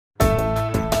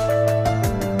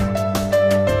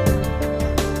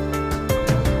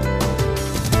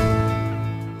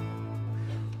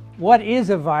what is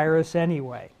a virus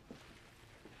anyway?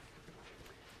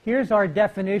 Here's our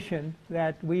definition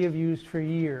that we have used for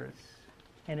years.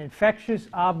 An infectious,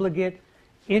 obligate,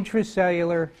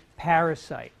 intracellular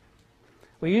parasite.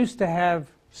 We used to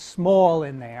have small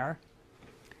in there,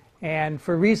 and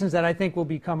for reasons that I think will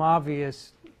become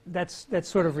obvious, that's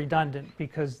sort of redundant,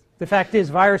 because the fact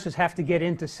is viruses have to get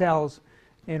into cells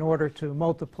in order to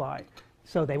multiply,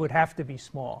 so they would have to be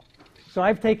small. So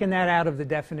I've taken that out of the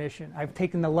definition. I've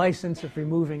taken the license of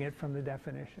removing it from the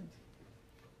definition.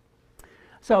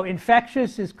 So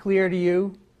infectious is clear to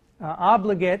you.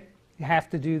 Obligate, you have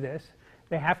to do this.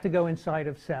 They have to go inside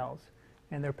of cells,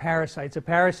 and they're parasites. A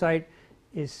parasite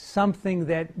is something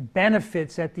that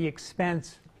benefits at the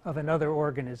expense of another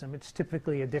organism. It's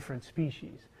typically a different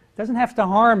species. It doesn't have to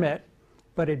harm it,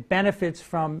 but it benefits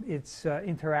from its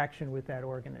interaction with that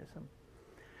organism.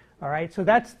 All right, so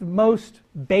that's the most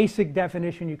basic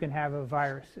definition you can have of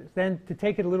viruses. Then to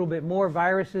take it a little bit more,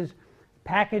 viruses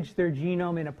package their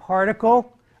genome in a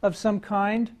particle of some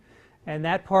kind, and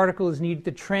that particle is needed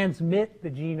to transmit the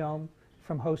genome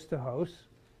from host to host.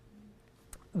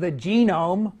 The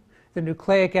genome, the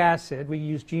nucleic acid, we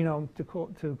use genome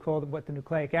to call what the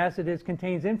nucleic acid is,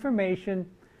 contains information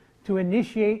to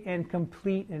initiate and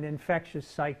complete an infectious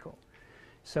cycle.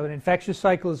 So an infectious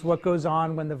cycle is what goes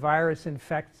on when the virus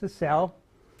infects the cell,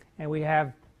 and we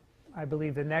have, I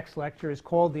believe the next lecture is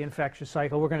called the infectious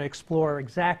cycle. We're going to explore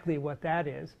exactly what that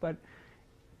is, but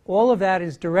all of that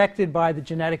is directed by the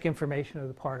genetic information of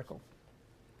the particle.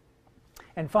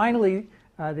 And finally,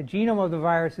 the genome of the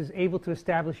virus is able to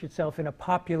establish itself in a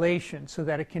population so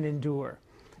that it can endure.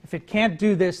 If it can't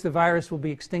do this, the virus will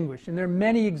be extinguished. And there are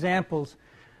many examples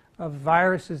of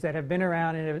viruses that have been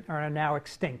around and are now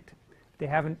extinct. They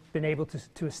haven't been able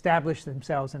to establish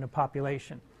themselves in a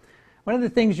population. One of the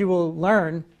things you will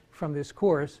learn from this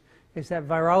course is that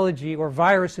virology, or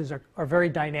viruses, are very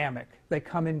dynamic. They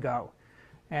come and go.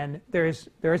 And there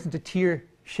isn't a tear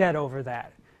shed over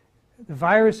that. The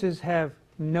viruses have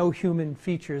no human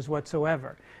features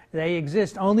whatsoever. They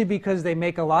exist only because they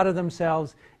make a lot of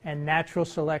themselves and natural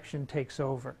selection takes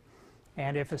over.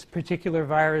 And if a particular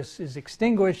virus is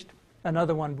extinguished,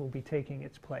 another one will be taking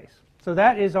its place. So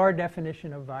that is our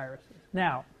definition of viruses.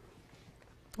 Now,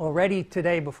 already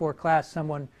today before class,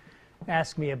 someone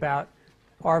asked me about,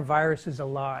 are viruses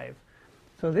alive?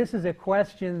 So this is a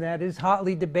question that is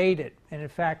hotly debated. And in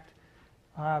fact,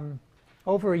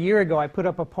 over a year ago, I put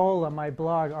up a poll on my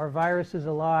blog, are viruses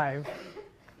alive?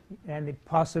 And the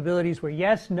possibilities were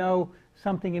yes, no,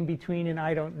 something in between, and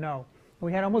I don't know.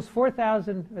 We had almost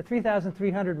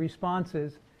 3,300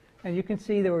 responses, and you can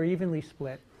see they were evenly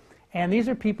split. And these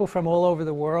are people from all over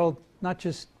the world, not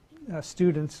just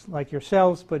students like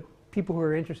yourselves, but people who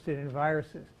are interested in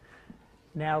viruses.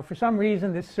 Now, for some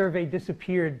reason, this survey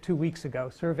disappeared 2 weeks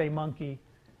ago. SurveyMonkey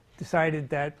decided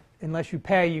that unless you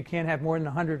pay, you can't have more than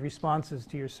 100 responses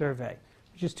to your survey,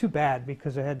 which is too bad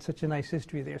because I had such a nice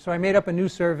history there. So I made up a new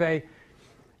survey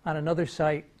on another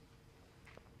site,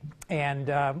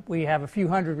 and we have a few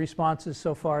hundred responses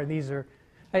so far, and these are,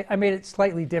 I made it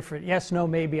slightly different. Yes, no,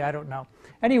 maybe, I don't know.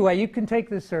 Anyway, you can take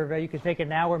this survey. You can take it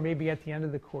now or maybe at the end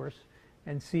of the course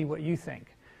and see what you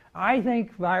think. I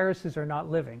think viruses are not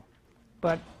living,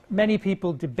 but many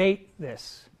people debate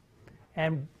this.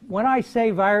 And when I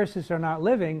say viruses are not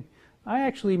living, I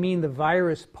actually mean the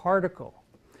virus particle.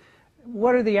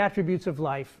 What are the attributes of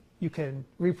life? You can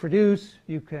reproduce,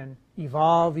 you can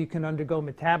evolve, you can undergo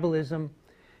metabolism.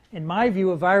 In my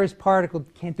view, a virus particle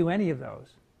can't do any of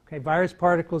those. Okay, virus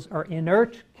particles are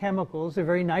inert chemicals. They're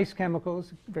very nice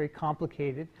chemicals, very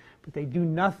complicated, but they do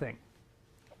nothing.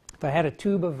 If I had a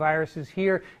tube of viruses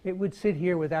here, it would sit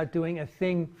here without doing a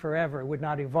thing forever. It would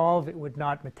not evolve, it would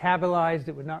not metabolize,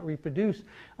 it would not reproduce,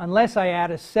 unless I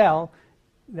add a cell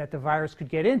that the virus could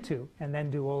get into and then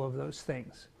do all of those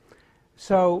things.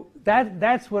 So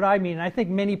that's what I mean. I think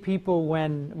many people,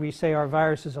 when we say our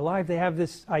virus is alive, they have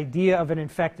this idea of an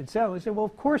infected cell. They say, well,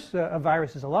 of course a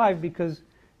virus is alive because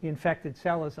the infected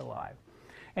cell is alive.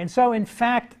 And so, in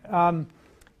fact,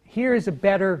 here is a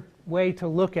better way to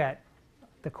look at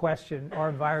the question,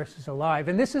 are viruses alive?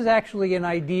 And this is actually an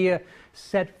idea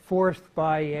set forth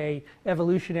by an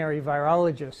evolutionary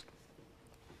virologist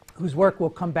whose work we'll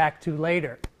come back to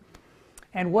later.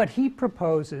 And what he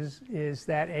proposes is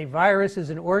that a virus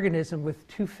is an organism with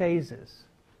two phases.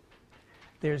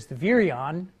 There's the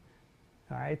virion,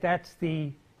 all right, that's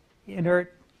the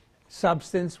inert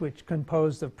substance which is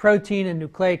composed of protein and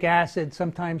nucleic acid,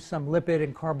 sometimes some lipid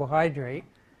and carbohydrate.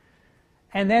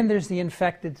 And then there's the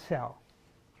infected cell.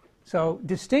 So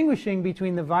distinguishing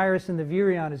between the virus and the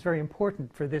virion is very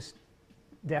important for this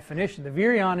definition. The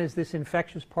virion is this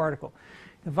infectious particle.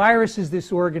 The virus is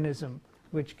this organism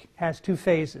which has two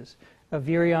phases, a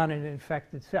virion and an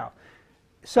infected cell.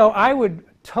 So I would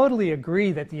totally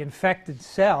agree that the infected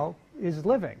cell is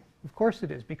living. Of course it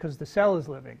is, because the cell is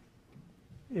living.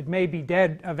 It may be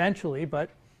dead eventually, but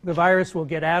the virus will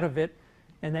get out of it,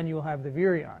 and then you'll have the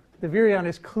virion. The virion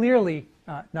is clearly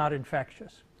not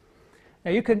infectious.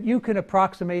 Now you can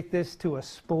approximate this to a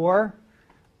spore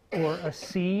or a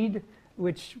seed,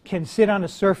 which can sit on a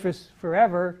surface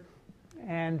forever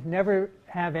and never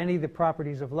have any of the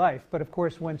properties of life. But of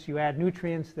course, once you add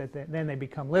nutrients, then they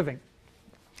become living.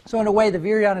 So in a way, the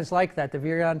virion is like that. The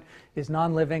virion is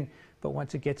non-living, but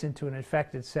once it gets into an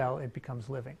infected cell, it becomes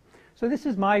living. So this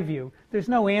is my view. There's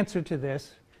no answer to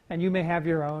this, and you may have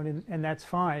your own, and that's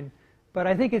fine. But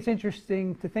I think it's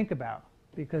interesting to think about,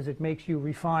 because it makes you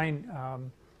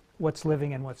refine what's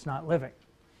living and what's not living.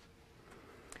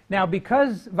 Now,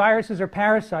 because viruses are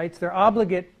parasites, they're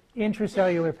obligate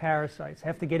intracellular parasites. They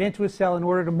have to get into a cell in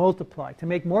order to multiply. To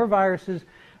make more viruses,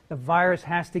 the virus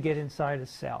has to get inside a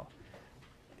cell.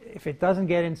 If it doesn't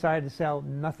get inside the cell,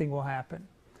 nothing will happen.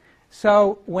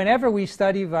 So whenever we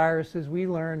study viruses, we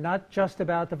learn not just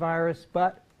about the virus,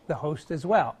 but the host as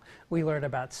well. We learn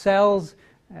about cells.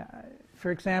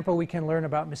 For example, we can learn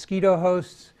about mosquito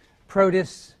hosts,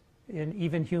 protists, in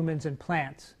even humans and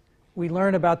plants. We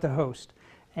learn about the host.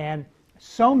 And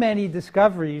so many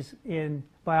discoveries in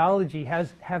biology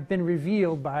have been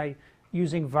revealed by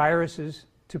using viruses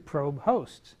to probe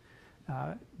hosts.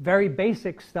 Very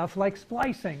basic stuff like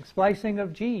splicing. Splicing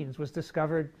of genes was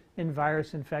discovered in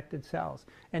virus-infected cells,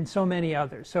 and so many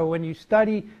others. So when you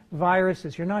study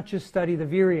viruses, you're not just studying the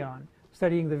virion,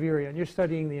 you're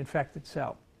studying the infected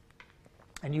cell.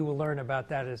 And you will learn about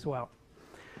that as well.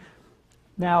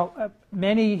 Now,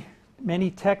 many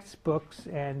textbooks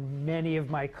and many of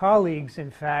my colleagues,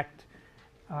 in fact,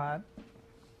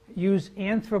 use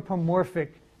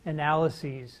anthropomorphic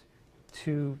analyses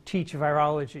to teach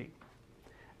virology.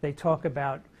 They talk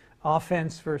about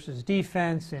offense versus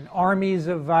defense and armies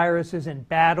of viruses and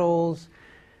battles.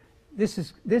 This,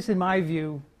 in my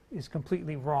view, is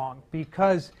completely wrong,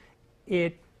 because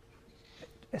it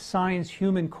assigns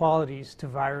human qualities to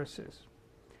viruses.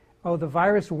 Oh, the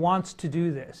virus wants to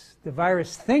do this. The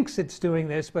virus thinks it's doing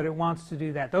this, but it wants to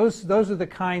do that. Those are the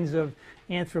kinds of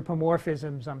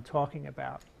anthropomorphisms I'm talking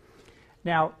about.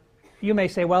 Now, you may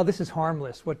say, well, this is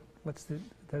harmless. What's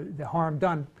the harm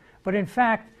done? But in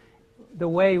fact, the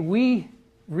way we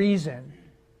reason,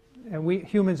 and we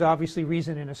humans obviously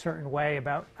reason in a certain way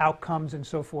about outcomes and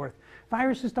so forth,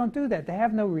 viruses don't do that. They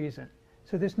have no reason.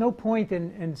 So there's no point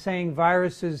in saying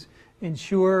viruses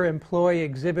ensure, employ,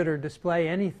 exhibit, or display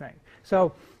anything.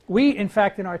 So we, in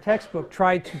fact, in our textbook,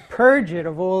 tried to purge it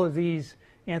of all of these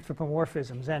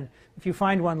anthropomorphisms. And if you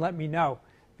find one, let me know,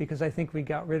 because I think we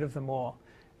got rid of them all.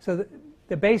 So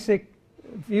the basic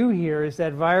view here is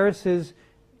that viruses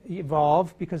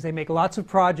evolve because they make lots of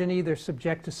progeny. They're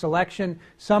subject to selection.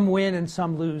 Some win and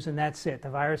some lose, and that's it. The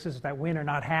viruses that win are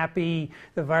not happy.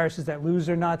 The viruses that lose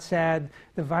are not sad.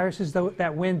 The viruses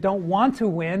that win don't want to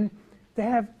win. They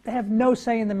have no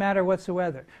say in the matter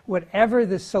whatsoever. Whatever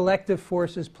the selective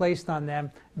force is placed on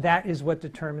them, that is what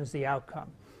determines the outcome.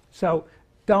 So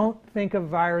don't think of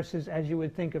viruses as you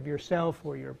would think of yourself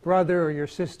or your brother or your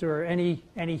sister or any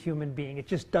human being. It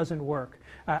just doesn't work.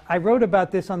 I wrote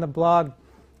about this on the blog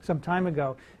some time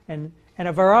ago, and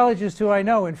a virologist who I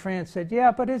know in France said,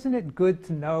 yeah, but isn't it good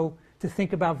to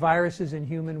think about viruses in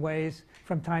human ways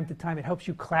from time to time? It helps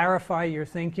you clarify your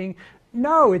thinking.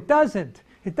 No, it doesn't.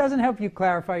 It doesn't help you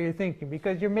clarify your thinking,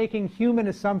 because you're making human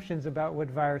assumptions about what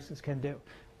viruses can do.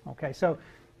 Okay, so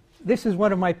this is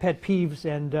one of my pet peeves,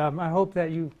 and I hope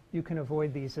that you can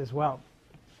avoid these as well.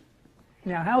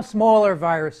 Now, how small are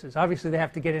viruses? Obviously, they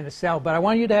have to get in a cell, but I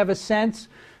want you to have a sense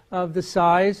of the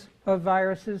size of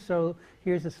viruses. So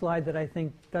here's a slide that I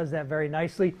think does that very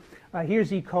nicely.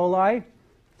 Here's E. coli.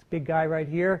 It's a big guy right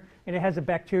here, and it has a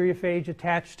bacteriophage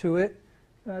attached to it.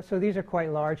 So these are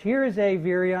quite large. Here is a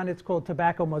virion. It's called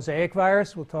tobacco mosaic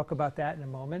virus. We'll talk about that in a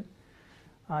moment.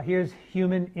 Here's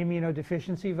human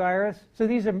immunodeficiency virus. So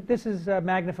this is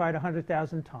magnified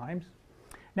 100,000 times.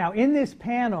 Now, in this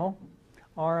panel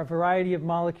are a variety of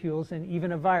molecules and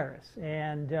even a virus.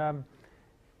 And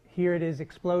here it is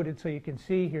exploded, so you can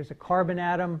see here's a carbon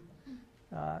atom,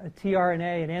 a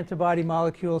tRNA, an antibody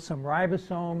molecule, some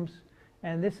ribosomes,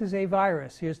 and this is a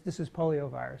virus. This is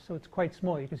poliovirus, so it's quite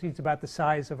small. You can see it's about the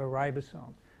size of a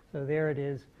ribosome. So there it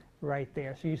is right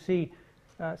there. So you see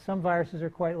some viruses are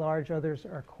quite large, others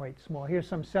are quite small. Here's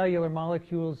some cellular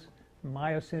molecules,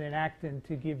 myosin and actin,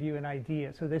 to give you an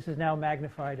idea. So this is now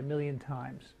magnified 1,000,000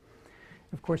 times.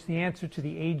 Of course, the answer to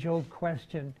the age-old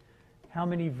question, How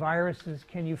many viruses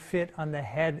can you fit on the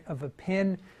head of a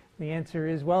pin? The answer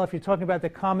is, well, if you're talking about the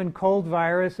common cold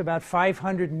virus, about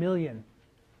 500 million.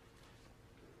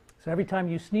 So every time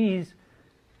you sneeze,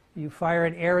 you fire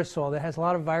an aerosol that has a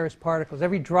lot of virus particles.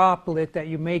 Every droplet that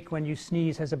you make when you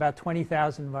sneeze has about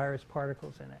 20,000 virus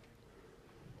particles in it.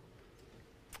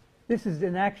 This is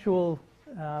an actual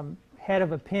head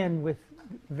of a pin with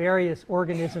various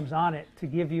organisms on it to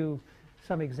give you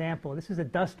some example. This is a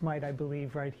dust mite, I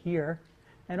believe, right here.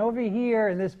 And over here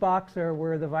in this box are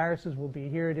where the viruses will be.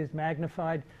 Here it is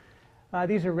magnified.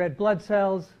 These are red blood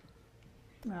cells.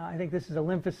 I think this is a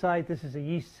lymphocyte. This is a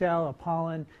yeast cell, a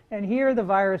pollen. And here the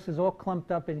virus is all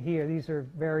clumped up in here. These are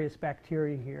various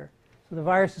bacteria here. So the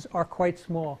viruses are quite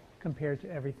small compared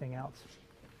to everything else.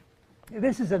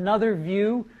 This is another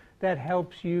view that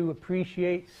helps you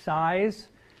appreciate size.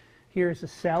 Here's a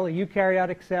cell, a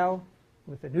eukaryotic cell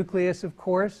with a nucleus, of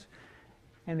course.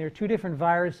 And there are two different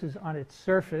viruses on its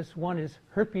surface. One is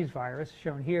herpes virus,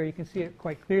 shown here. You can see it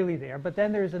quite clearly there. But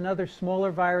then there's another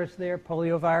smaller virus there,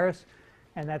 poliovirus.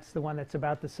 And that's the one that's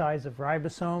about the size of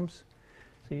ribosomes.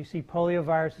 So you see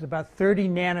poliovirus is about 30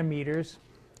 nanometers.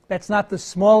 That's not the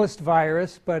smallest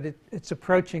virus, but it's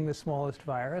approaching the smallest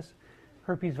virus.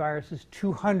 Herpes virus is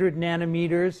 200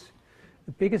 nanometers.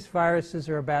 The biggest viruses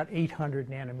are about 800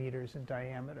 nanometers in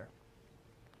diameter.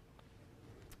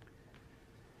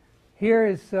 Here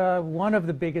is one of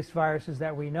the biggest viruses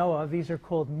that we know of. These are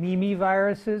called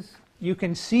viruses. You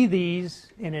can see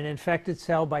these in an infected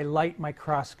cell by light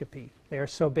microscopy. They are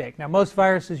so big. Now, most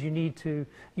viruses you need to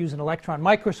use an electron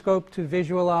microscope to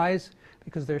visualize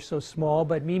because they're so small,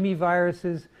 but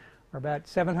viruses are about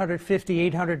 750,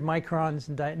 800 microns,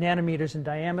 nanometers in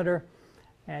diameter.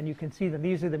 And you can see them.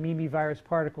 These are the virus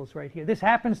particles right here. This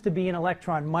happens to be an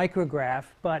electron micrograph,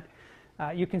 but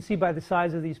you can see by the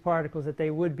size of these particles that they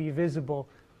would be visible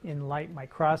in light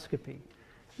microscopy.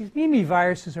 These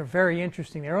viruses are very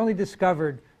interesting. They were only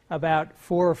discovered about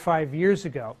 4 or 5 years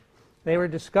ago. They were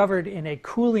discovered in a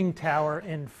cooling tower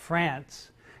in France,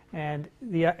 and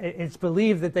it's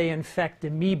believed that they infect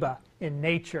amoeba in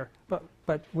nature,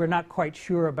 but we're not quite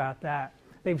sure about that.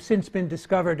 They've since been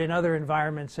discovered in other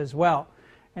environments as well,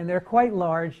 and they're quite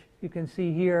large. You can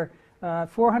see here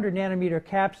 400 nanometer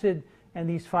capsid, and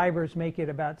these fibers make it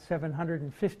about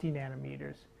 750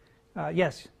 nanometers.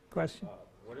 Yes, question?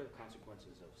 What are the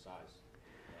consequences of size?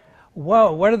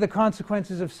 Whoa, what are the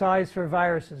consequences of size for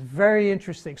viruses? Very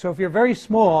interesting. So if you're very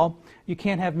small, you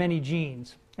can't have many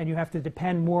genes, and you have to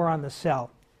depend more on the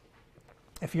cell.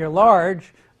 If you're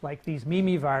large, like these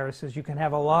viruses, you can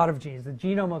have a lot of genes. The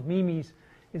genome of mimes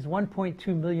is 1.2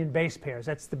 million base pairs.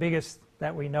 That's the biggest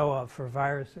that we know of for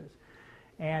viruses.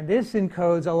 And this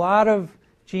encodes a lot of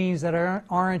genes that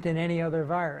aren't in any other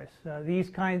virus. These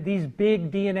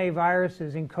big DNA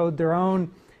viruses encode their own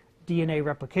DNA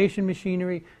replication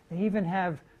machinery. They even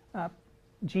have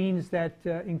genes that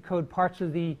encode parts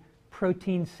of the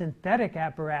protein synthetic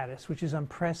apparatus, which is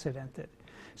unprecedented.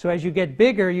 So as you get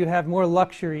bigger, you have more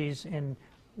luxuries in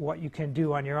what you can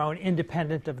do on your own,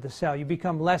 independent of the cell. You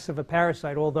become less of a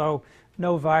parasite, although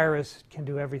no virus can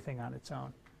do everything on its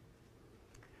own.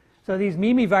 So these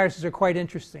viruses are quite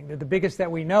interesting. They're the biggest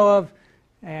that we know of,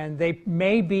 and they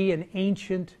may be an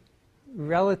ancient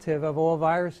relative of all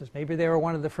viruses. Maybe they were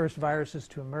one of the first viruses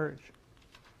to emerge.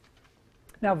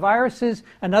 Now, viruses,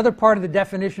 another part of the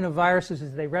definition of viruses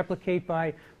is they replicate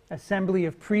by assembly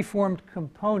of preformed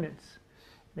components.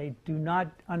 They do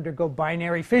not undergo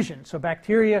binary fission. So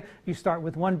bacteria, you start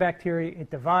with one bacteria,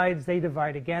 it divides, they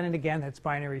divide again and again, that's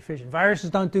binary fission. Viruses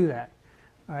don't do that.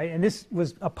 All right? And this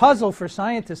was a puzzle for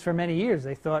scientists for many years.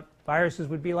 They thought viruses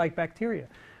would be like bacteria.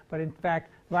 But in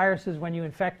fact, viruses, when you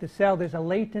infect a cell, there's a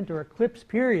latent or eclipse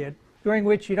period during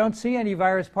which you don't see any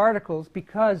virus particles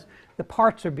because the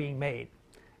parts are being made.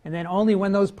 And then only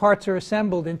when those parts are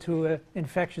assembled into an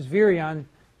infectious virion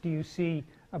do you see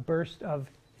a burst of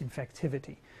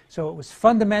infectivity. So it was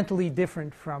fundamentally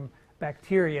different from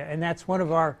bacteria, and that's one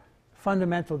of our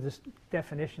fundamental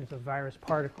definitions of virus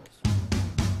particles.